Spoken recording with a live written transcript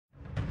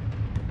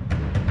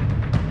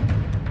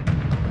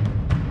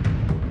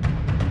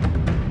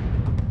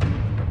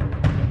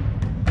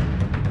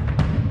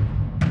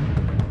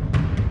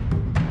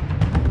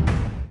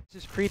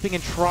creeping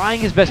and trying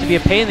his best to be a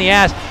pain in the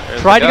ass.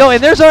 Tried to go,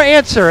 and there's our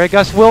answer.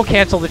 Gus will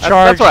cancel the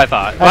charge. That's what I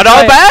thought. But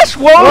no bash?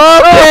 Whoa!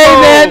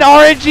 Okay, then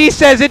RNG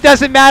says it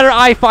doesn't matter.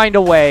 I find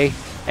a way.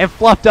 And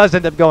Fluff does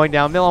end up going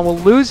down. Milan will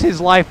lose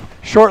his life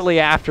shortly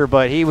after,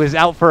 but he was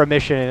out for a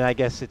mission, and I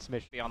guess it's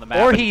mission. On the map.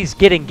 Or he's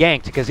getting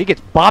ganked because he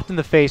gets bopped in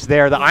the face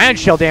there. The Ion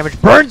Shell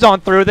damage burns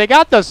on through. They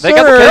got the surge. They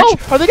got the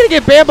kill. Are they going to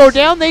get Bambo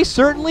down? They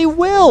certainly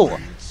will.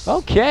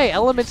 Okay,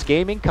 Elements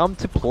Gaming come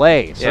to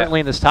play,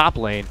 certainly in this top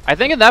lane. I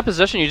think in that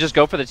position, you just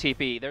go for the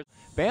TP. There's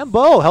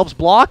Bambo helps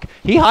block.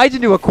 He hides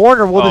into a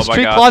corner. Will the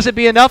street gosh. closet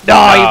be enough? No,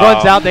 he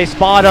runs out. They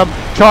spot him.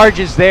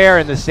 Charges there,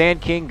 and the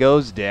Sand King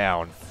goes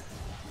down.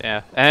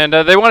 Yeah, and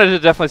they wanted to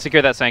definitely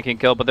secure that Sand King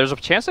kill, but there's a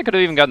chance they could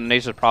have even gotten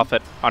Nature's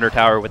Prophet under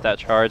tower with that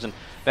charge, and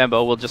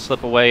Bambo will just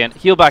slip away and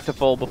heal back to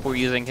full before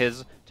using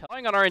his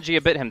relying on RNG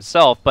a bit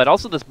himself, but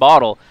also this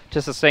bottle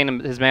to sustain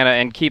his mana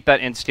and keep that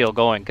in-steal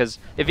going. Because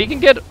if he can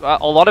get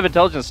a lot of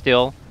intelligence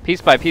steal, piece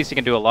by piece, he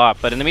can do a lot.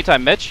 But in the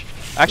meantime, Mitch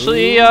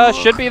actually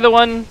should be the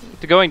one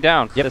to going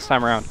down this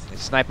time around. They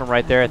snipe him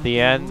right there at the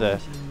end.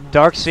 The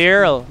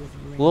Darkseer a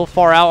little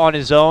far out on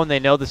his own. They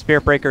know the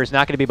Spirit Breaker is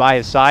not going to be by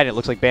his side. It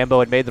looks like Bambo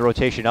had made the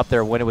rotation up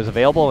there when it was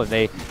available, and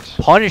they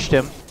punished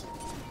him.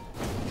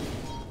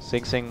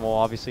 Sing Sing will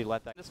obviously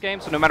let that this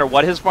game, so no matter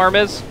what his farm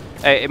is,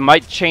 it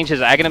might change his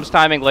Aghanims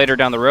timing later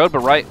down the road, but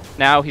right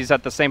now he's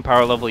at the same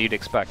power level you'd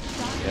expect.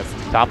 Yep.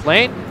 Top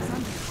lane.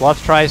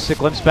 Fluff tries to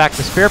glimpse back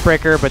the Spirit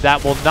Breaker, but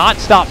that will not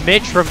stop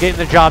Mitch from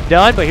getting the job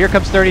done. But here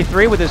comes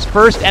 33 with his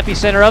first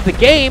epicenter of the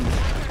game.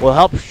 Will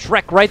help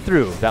Shrek right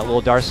through that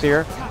little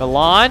Darkseer.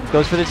 Milan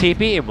goes for the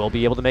TP and will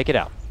be able to make it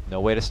out. No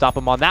way to stop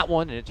him on that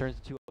one, and it turns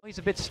into he's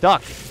a bit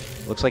stuck.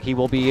 Looks like he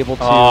will be able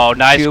to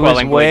chew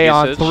his way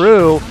on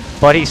through,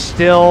 but he's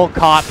still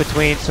caught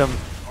between some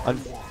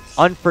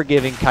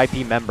unforgiving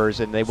Kaipi members,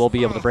 and they will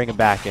be able to bring him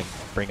back and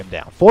bring him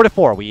down.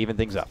 4-4, we even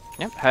things up.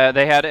 Yep,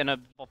 they had in a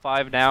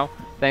 5 now,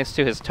 thanks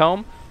to his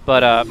tome,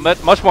 but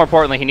much more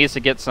importantly, he needs to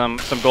get some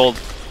gold.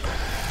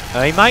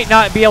 He might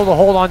not be able to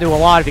hold on to a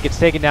lot if he gets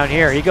taken down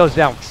here. He goes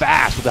down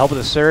fast with the help of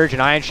the Surge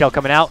and Ion Shell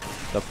coming out.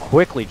 They'll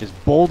quickly just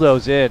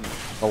bulldoze in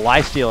the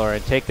Lifestealer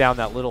and take down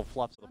that little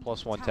Fluff to the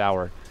 +1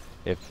 tower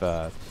if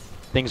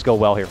things go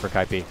well here for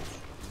Kaipi.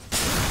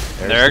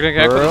 They're going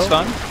to get the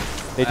stun.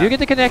 They do get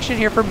the connection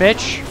here for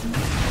Mitch,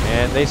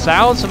 and they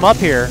silence him up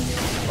here.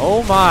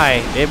 Oh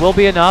my, it will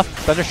be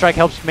enough. Thunderstrike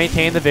helps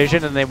maintain the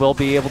vision, and they will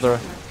be able to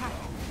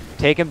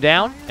take him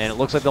down, and it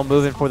looks like they'll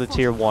move in for the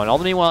tier 1. All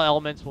the meanwhile,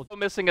 Elements will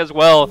missing as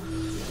well.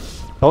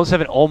 Bone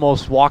 7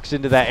 almost walks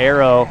into that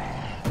arrow.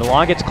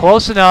 Milan gets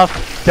close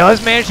enough,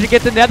 does manage to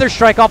get the Nether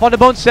Strike off onto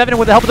Bone 7, and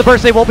with the help of the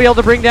burst, they will be able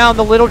to bring down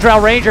the Little Drow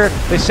Ranger.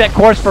 They set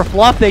course for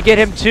Fluff, they get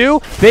him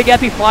 2. Big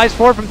Epi flies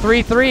forward from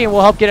 3-3 and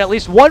will help get at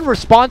least 1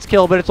 response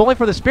kill, but it's only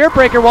for the Spirit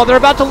Breaker while they're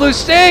about to lose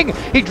Sting.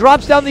 He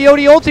drops down the OD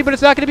ulti, but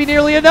it's not going to be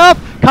nearly enough.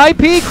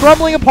 Kaipi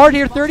crumbling apart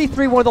here,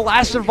 33, one of the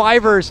last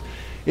survivors,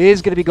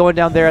 is going to be going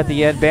down there at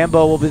the end.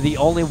 Bambo will be the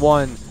only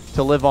one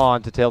to live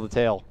on to tail the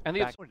tail. And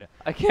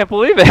I can't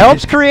believe it.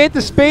 Helps create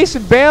the space,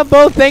 and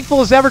Bambo,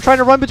 thankful as ever, trying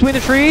to run between the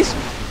trees.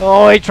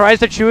 Oh, he tries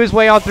to chew his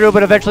way on through,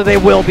 but eventually they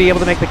will be able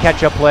to make the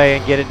catch-up play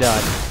and get it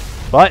done.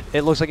 But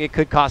it looks like it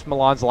could cost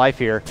Milan's life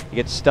here. He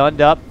gets stunned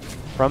up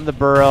from the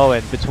burrow,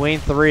 and between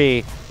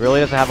 3, really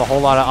doesn't have a whole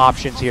lot of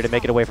options here to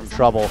make it away from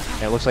trouble.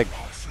 And it looks like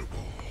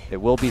it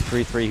will be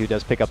 3-3 who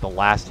does pick up the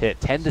last hit.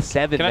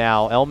 10-7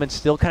 now. Elements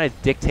still kind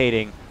of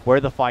dictating where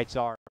the fights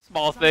are.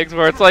 Small things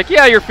where it's like,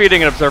 yeah, you're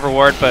feeding an Observer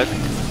Ward, but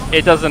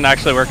it doesn't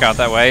actually work out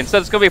that way. Instead,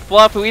 it's going to be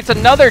Fluff, who eats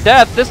another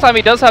death. This time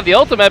he does have the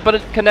ultimate, but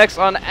it connects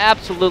on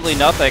absolutely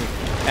nothing.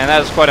 And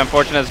that is quite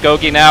unfortunate as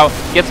Gogi now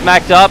gets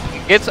maxed up,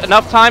 gets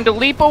enough time to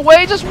leap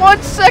away. Just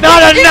 1 second.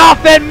 Not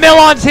enough, and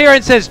Milan's here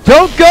and says,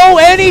 don't go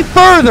any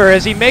further,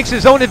 as he makes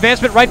his own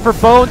advancement right for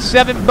Bone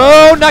 7.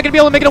 Bone not going to be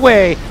able to make it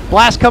away.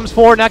 Blast comes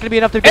forward, not going to be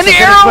enough to get the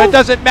finish, but it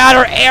doesn't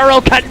matter.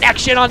 Arrow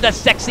connection on the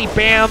sexy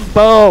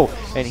Bambo,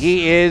 and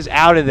he is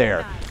out of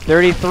there.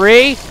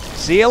 33,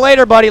 see you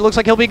later, buddy. Looks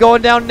like he'll be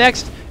going down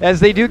next as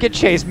they do get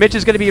chased. Mitch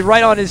is going to be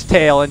right on his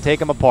tail and take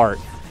him apart.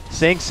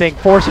 Sing Sing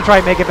forced to try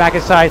and make it back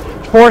inside,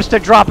 forced to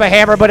drop a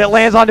hammer, but it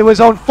lands onto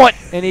his own foot,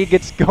 and he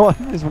gets going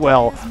as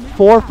well.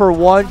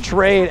 4-for-1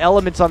 trade.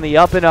 Elements on the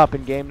up and up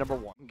in game number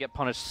 1. Get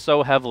punished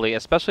so heavily,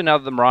 especially now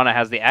that the Mirana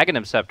has the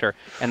Aghanim Scepter,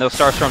 and those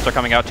Starstorms are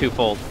coming out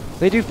twofold.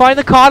 They do find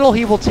the Coddle.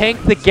 He will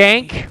tank the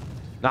gank.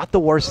 Not the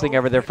worst thing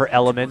ever there for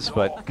Elements,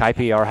 but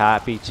Kaipi are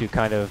happy to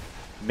kind of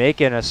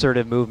make an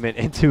assertive movement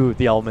into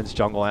the Elements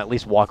jungle and at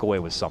least walk away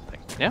with something.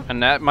 Yeah,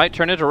 and that might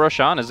turn into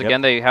Roshan, as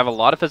again, they have a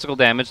lot of physical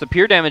damage. The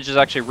pure damage is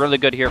actually really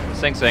good here from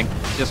Sing Sing.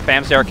 Just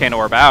spams the Arcane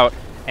Orb out,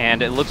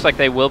 and it looks like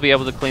they will be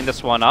able to clean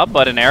this one up,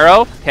 but an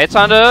arrow hits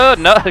onto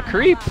a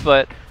creep,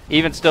 but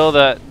even still,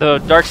 the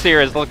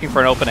Darkseer is looking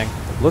for an opening.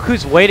 Look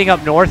who's waiting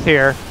up north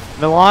here.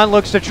 Milan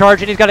looks to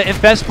charge, and he's got an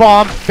Infest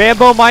Bomb.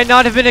 Bambo might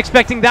not have been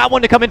expecting that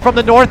one to come in from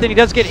the north, and he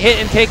does get hit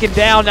and taken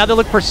down. Now they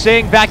look for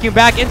Sing, vacuum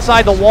back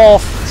inside the wall.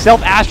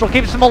 Self-Astral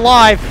keeps him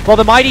alive, while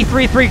the mighty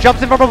 3-3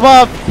 jumps in from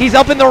above. He's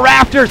up in the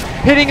rafters,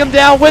 hitting him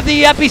down with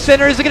the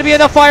epicenter. Is it going to be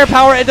enough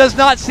firepower? It does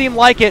not seem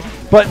like it.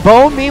 But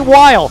Bone,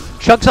 meanwhile,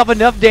 chunks off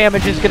enough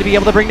damage, is going to be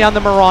able to bring down the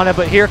Mirana,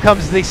 but here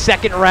comes the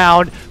second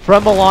round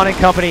from Milan and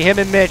company. Him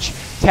and Mitch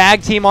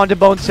tag team onto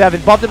Bone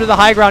 7, bumped him to the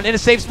high ground, in a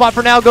safe spot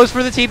for now, goes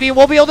for the TP, and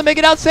won't be able to make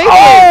it out safely.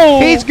 Oh!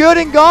 He's good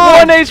and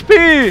gone. 1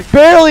 HP!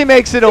 Barely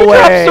makes it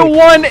away. He drops to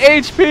 1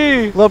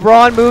 HP!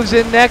 LeBron moves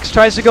in next,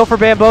 tries to go for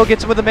Bambo,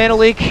 gets him with a mana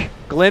leak,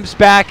 glimpse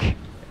back,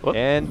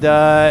 and,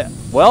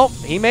 well,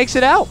 he makes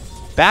it out.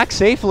 Back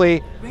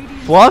safely.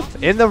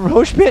 Fluff in the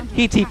Roche pit,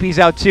 he TP's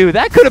out too.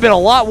 That could have been a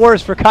lot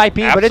worse for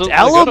Kaipi, but it's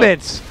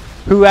Elements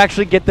who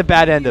actually get the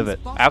bad end of it.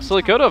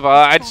 Absolutely could have.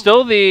 I'd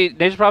still, the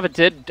Nature's Prophet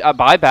did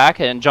buy back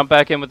and jump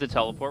back in with the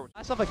teleport.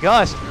 Last off a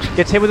Gust,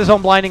 gets hit with his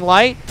own blinding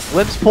light.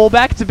 Glimpse pull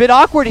back, it's a bit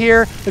awkward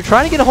here. They're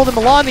trying to get a hold of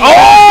Milan.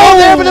 Oh!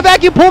 There with the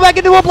vacuum pull back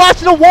into a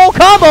blast and a wall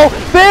combo.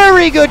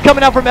 Very good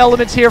coming out from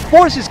Elements here.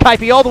 Forces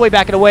Kaipi all the way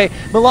back and away.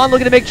 Milan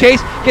looking to make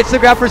chase, gets the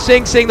grab for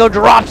Sing. Sing though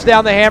drops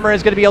down the hammer,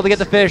 is going to be able to get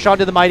the finish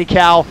onto the Mighty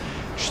Cow.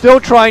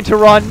 Still trying to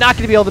run, not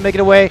going to be able to make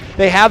it away.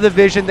 They have the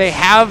vision, they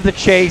have the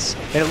chase,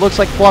 and it looks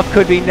like Fluff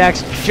could be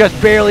next,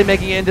 just barely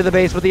making it into the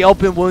base, but the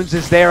open wounds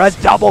is there. A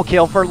double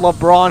kill for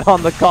LeBron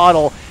on the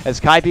Coddle, as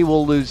Kaipi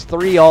will lose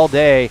 3 all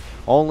day,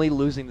 only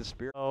losing the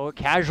Spirit. Oh,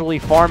 casually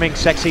farming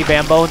Sexy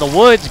Bambo in the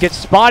woods, gets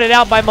spotted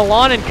out by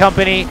Milan and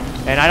company,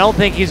 and I don't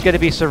think he's going to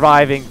be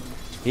surviving.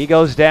 He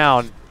goes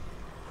down,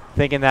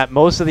 thinking that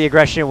most of the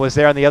aggression was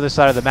there on the other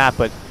side of the map,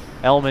 but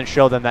Elements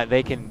show them that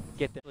they can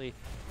get the...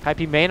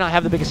 Kaipi may not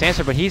have the biggest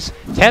answer, but he's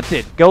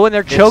tempted. Go in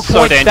there, choke point.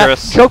 So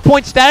dangerous. Choke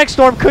point, Static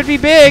Storm could be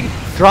big.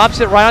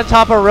 Drops it right on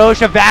top of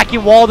Roche. A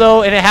vacuum wall,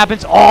 though, and it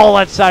happens all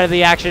outside of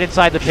the action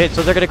inside the pit.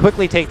 So they're going to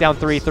quickly take down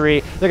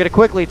 3-3. They're going to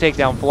quickly take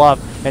down Fluff.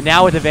 And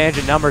now with advantage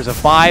in numbers of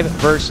 5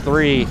 versus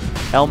 3,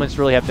 Elements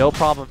really have no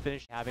problem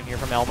finishing having here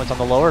from Elements on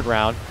the lower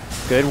ground.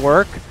 Good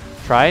work.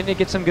 Trying to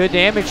get some good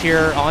damage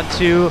here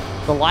onto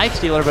the Life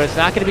Stealer, but it's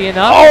not going to be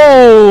enough.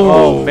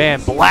 Oh,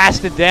 man.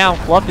 Blasted down.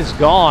 Fluff is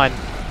gone.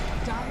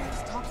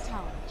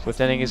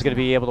 Swiftending is going to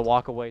be able to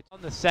walk away.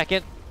 On the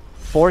second,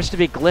 forced to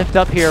be glyphed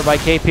up here by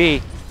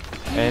KP.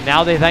 And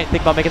now they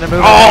think about making their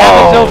move.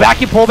 So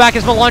vacuum pullback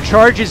as Milan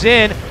charges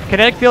in.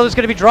 Kinetic field is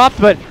going to be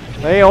dropped, but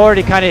they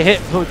already kind of hit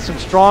with some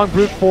strong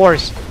brute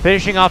force,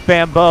 finishing off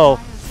Bambo.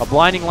 A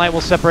blinding light will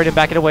separate him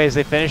back and away as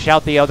they finish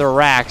out the other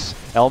racks.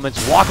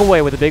 Elements walk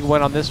away with a big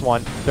win on this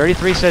one.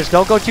 33 says,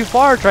 don't go too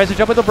far. Tries to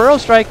jump with a Burrow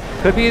Strike.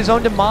 Could be his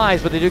own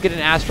demise, but they do get an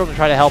Astral to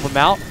try to help him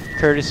out.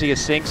 Courtesy of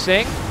Sing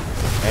Sing.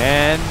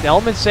 And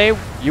Elements say,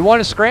 you want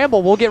to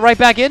scramble, we'll get right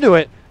back into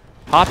it.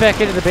 Hop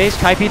back into the base,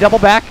 Kaipi double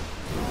back.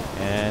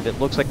 And it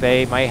looks like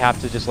they might have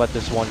to just let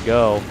this one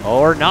go.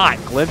 Or not.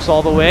 Glimpse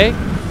all the way.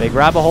 They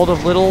grab a hold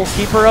of Little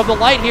Keeper of the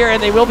Light here,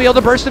 and they will be able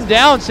to burst him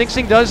down. Sing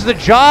Sing does the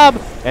job.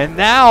 And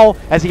now,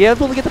 as he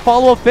able to get the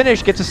follow-up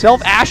finish, gets a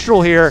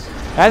self-astral here.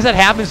 As that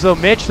happens, though,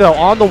 Mitch, though,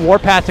 on the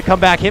warpath to come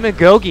back, him and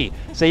Gogi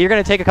say, you're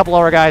going to take a couple of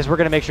our guys, we're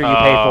going to make sure you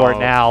pay for it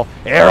now.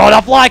 Arrow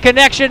to fly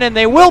connection, and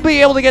they will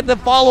be able to get the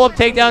follow-up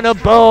takedown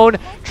of Bone.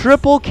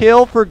 Triple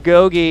kill for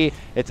Gogi.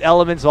 It's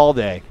Elements all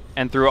day.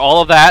 And through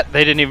all of that,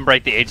 they didn't even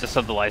break the Aegis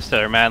of the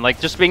Lifestealer, man. Like,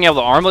 just being able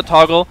to armlet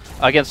toggle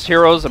against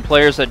heroes and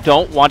players that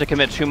don't want to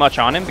commit too much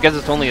on him because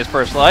it's only his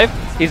first life,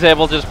 he's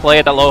able to just play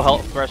at that low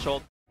health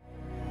threshold.